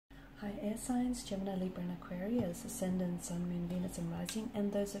air signs, Gemini, Libra and Aquarius, Ascendant, Sun, Moon, Venus and Rising,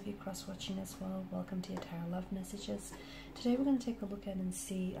 and those of you cross-watching as well, welcome to your Tarot Love Messages. Today we're going to take a look at and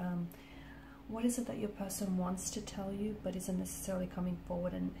see what is it that your person wants to tell you but isn't necessarily coming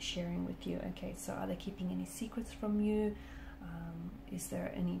forward and sharing with you. Okay, so are they keeping any secrets from you? Is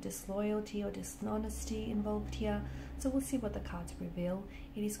there any disloyalty or dishonesty involved here? So we'll see what the cards reveal.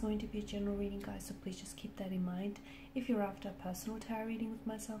 It is going to be a general reading, guys, so please just keep that in mind. If you're after a personal tarot reading with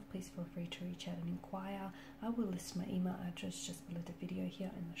myself, please feel free to reach out and inquire. I will list my email address just below the video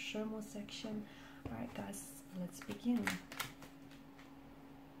here in the show more section. Alright guys, let's begin.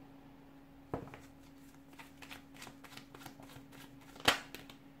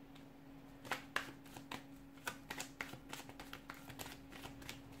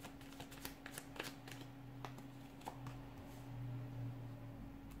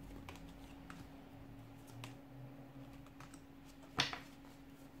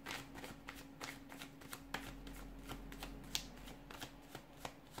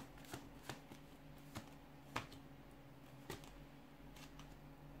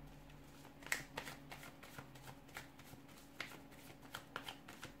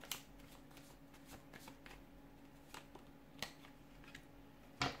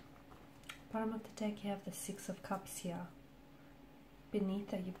 Bottom of the deck, you have the Six of Cups here.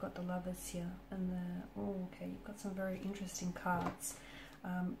 Beneath that, you've got the Lovers here, and the you've got some very interesting cards.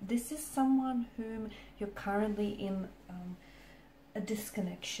 This is someone whom you're currently in a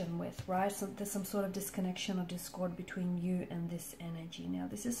disconnection with, right? So there's some sort of disconnection or discord between you and this energy. Now,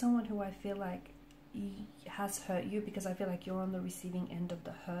 this is someone who I feel like has hurt you, because I feel like you're on the receiving end of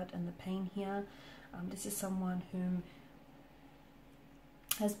the hurt and the pain here. This is someone whom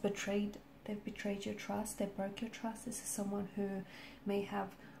has betrayed. They've betrayed your trust, they broke your trust. This is someone who may have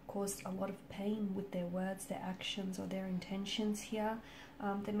caused a lot of pain with their words, their actions, or their intentions here.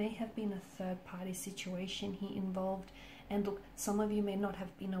 There may have been a third-party situation here involved. And look, some of you may not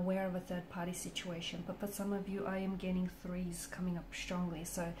have been aware of a third-party situation, but for some of you, I am getting threes coming up strongly.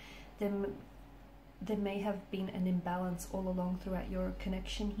 So there may have been an imbalance all along throughout your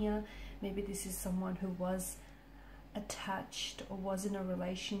connection here. Maybe this is someone who was attached or was in a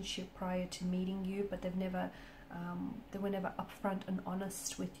relationship prior to meeting you, but they were never upfront and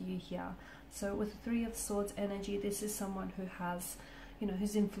honest with you here. So with the Three of Swords energy, this is someone who has,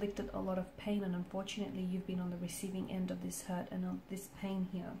 who's inflicted a lot of pain, and unfortunately you've been on the receiving end of this hurt and of this pain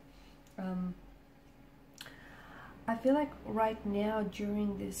here. I feel like right now,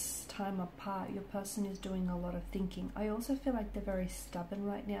 during this time apart, your person is doing a lot of thinking. I also feel like they're very stubborn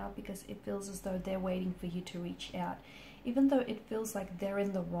right now, because it feels as though they're waiting for you to reach out. Even though it feels like they're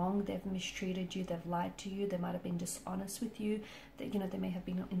in the wrong, they've mistreated you, they've lied to you, they might have been dishonest with you, that they may have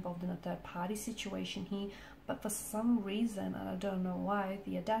been involved in a third-party situation here, but for some reason, and I don't know why,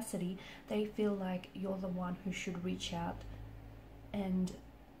 the audacity, they feel like you're the one who should reach out, and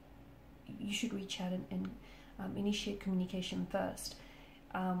you should reach out and initiate communication first.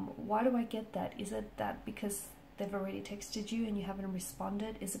 Why do I get that? Is it that because they've already texted you and you haven't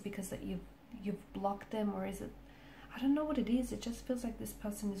responded? Is it because that you've blocked them, or is it, I don't know what it is. It just feels like this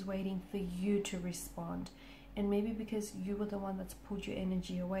person is waiting for you to respond, and maybe because you were the one that's pulled your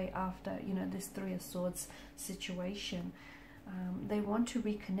energy away after this Three of Swords situation. They want to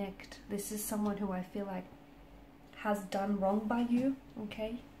reconnect. This is someone who I feel like has done wrong by you,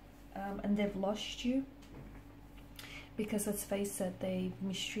 okay, and they've lost you. Because let's face it, they've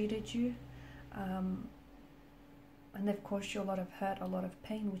mistreated you, and they've caused you a lot of hurt, a lot of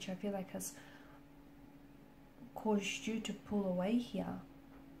pain, which I feel like has caused you to pull away here.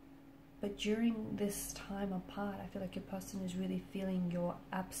 But during this time apart, I feel like your person is really feeling your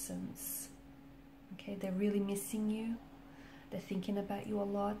absence. Okay, they're really missing you. They're thinking about you a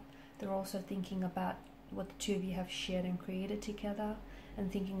lot. They're also thinking about what the two of you have shared and created together, and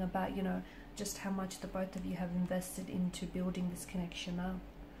thinking about, just how much the both of you have invested into building this connection up,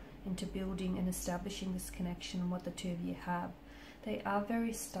 into building and establishing this connection, and what the two of you have. They are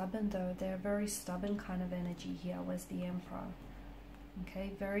very stubborn though. They're a very stubborn kind of energy here. Where's the Emperor?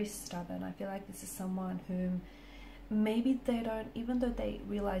 Okay, very stubborn. I feel like this is someone whom maybe they don't, even though they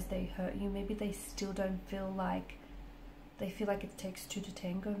realize they hurt you, maybe they still don't feel like, they feel like it takes two to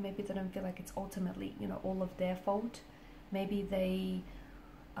tango. Maybe they don't feel like it's ultimately, all of their fault. Maybe they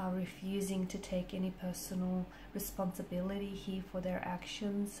are refusing to take any personal responsibility here for their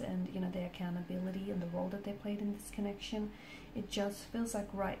actions and their accountability and the role that they played in this connection. It just feels like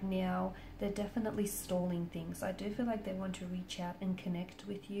right now they're definitely stalling things. I do feel like they want to reach out and connect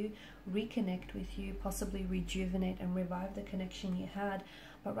with you, reconnect with you, possibly rejuvenate and revive the connection you had,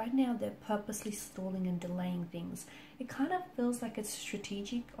 but right now they're purposely stalling and delaying things. It kind of feels like it's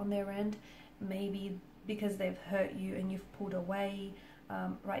strategic on their end, maybe because they've hurt you and you've pulled away.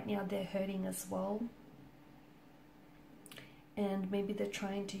 Right now they're hurting as well, and maybe they're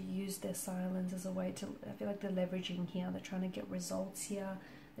trying to use their silence as a way to, I feel like they're leveraging here. They're trying to get results here.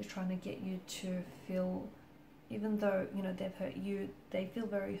 They're trying to get you to feel, even though, you know, they've hurt you, they feel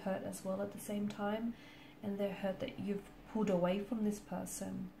very hurt as well at the same time, and they're hurt that you've pulled away from this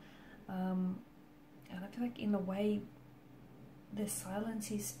person. And I feel like in a way their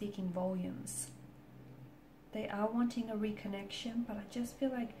silence is speaking volumes. They are wanting a reconnection, but I just feel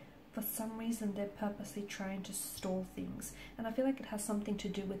like for some reason they're purposely trying to stall things. And I feel like it has something to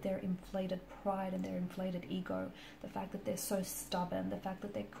do with their inflated pride and their inflated ego. The fact that they're so stubborn, the fact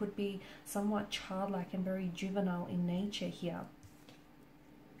that they could be somewhat childlike and very juvenile in nature here.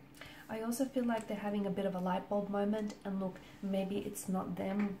 I also feel like they're having a bit of a light bulb moment, and look, maybe it's not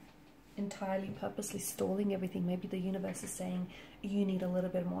them entirely purposely stalling everything. Maybe the universe is saying you need a little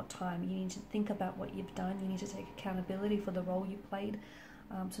bit more time. You need to think about what you've done. You need to take accountability for the role you played,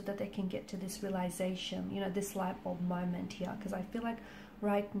 so that they can get to this realization, you know, this light bulb moment here. Because I feel like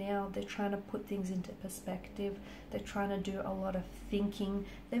right now they're trying to put things into perspective. They're trying to do a lot of thinking.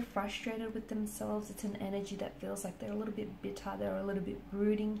 They're frustrated with themselves. It's an energy that feels like they're a little bit bitter. They're a little bit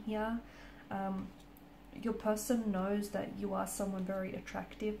brooding here. Your person knows that you are someone very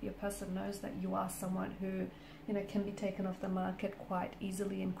attractive. Your person knows that you are someone who, you know, can be taken off the market quite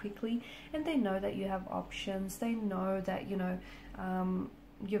easily and quickly. And they know that you have options. They know that, you know,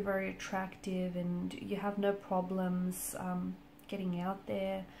 you're very attractive and you have no problems getting out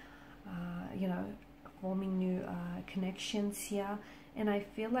there, you know, forming new connections here. And I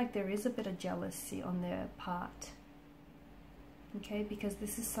feel like there is a bit of jealousy on their part. Okay, because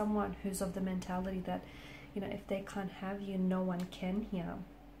this is someone who's of the mentality that, you know, if they can't have you, no one can here.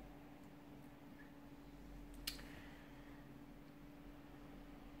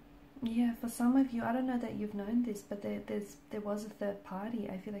 Yeah, for some of you, I don't know that you've known this, but there was a third party.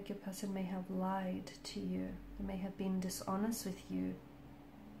 I feel like your person may have lied to you. They may have been dishonest with you.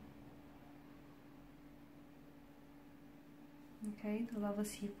 Okay, the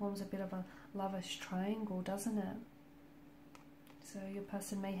Lovers here forms a bit of a lover's triangle, doesn't it? So your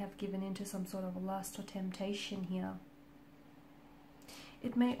person may have given into some sort of lust or temptation here.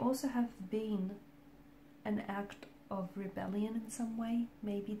 It may also have been an act of rebellion in some way.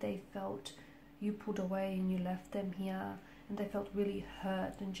 Maybe they felt you pulled away and you left them here, and they felt really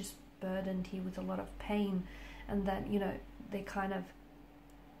hurt and just burdened here with a lot of pain, and that, you know, they kind of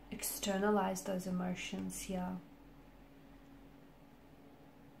externalized those emotions here.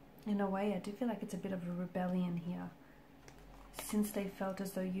 In a way, I do feel like it's a bit of a rebellion here, since they felt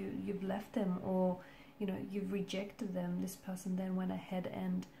as though you've left them, or, you know, you've rejected them. This person then went ahead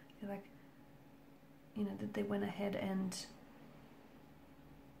and, I feel like, you know, that they went ahead and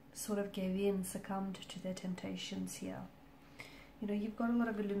sort of gave in, succumbed to their temptations here. You know, you've got a lot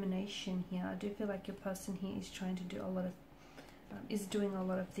of illumination here. I do feel like your person here is trying to do a lot of, is doing a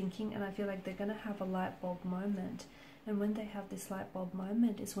lot of thinking, and I feel like they're going to have a light bulb moment. And when they have this light bulb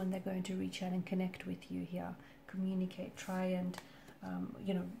moment is when they're going to reach out and connect with you here, communicate, try and,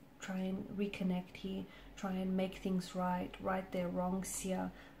 you know, try and reconnect here, try and make things right their wrongs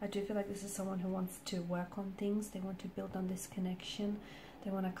here. I do feel like this is someone who wants to work on things. They want to build on this connection.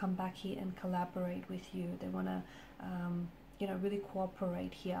 They want to come back here and collaborate with you. They want to, you know, really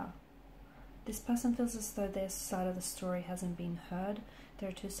cooperate here. This person feels as though their side of the story hasn't been heard. There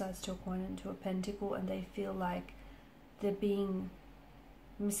are two sides to a coin and to a pentacle, and they feel like they're being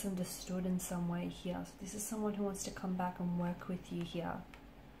misunderstood in some way here. So this is someone who wants to come back and work with you here.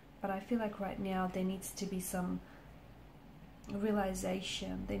 But I feel like right now there needs to be some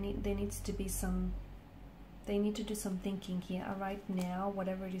realization. There needs to be some, they need to do some thinking here. Right now,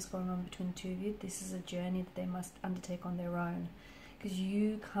 whatever it is going on between the two of you, this is a journey that they must undertake on their own, because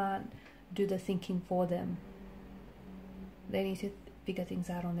you can't do the thinking for them. They need to figure things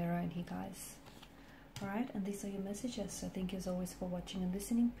out on their own here, guys. Alright, and these are your messages. So thank you as always for watching and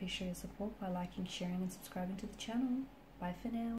listening. Please show your support by liking, sharing and subscribing to the channel. Bye for now.